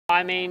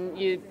I mean,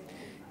 you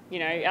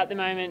know, at the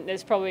moment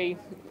there's probably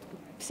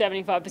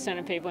 75%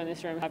 of people in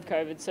this room have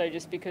COVID, so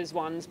just because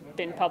one's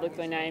been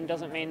publicly named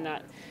doesn't mean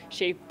that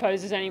she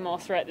poses any more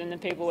threat than the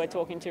people we're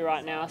talking to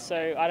right now.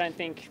 So I don't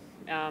think,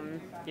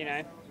 you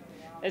know,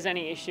 there's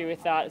any issue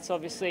with that. It's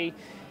obviously,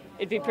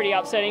 it'd be pretty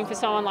upsetting for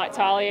someone like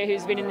Tahlia,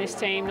 who's been in this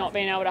team, not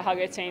being able to hug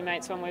her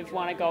teammates when we've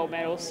won a gold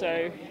medal.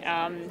 So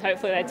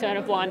hopefully they turn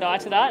a blind eye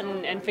to that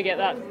and forget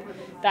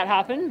that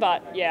happened.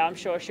 But yeah, I'm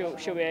sure she'll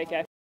be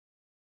okay.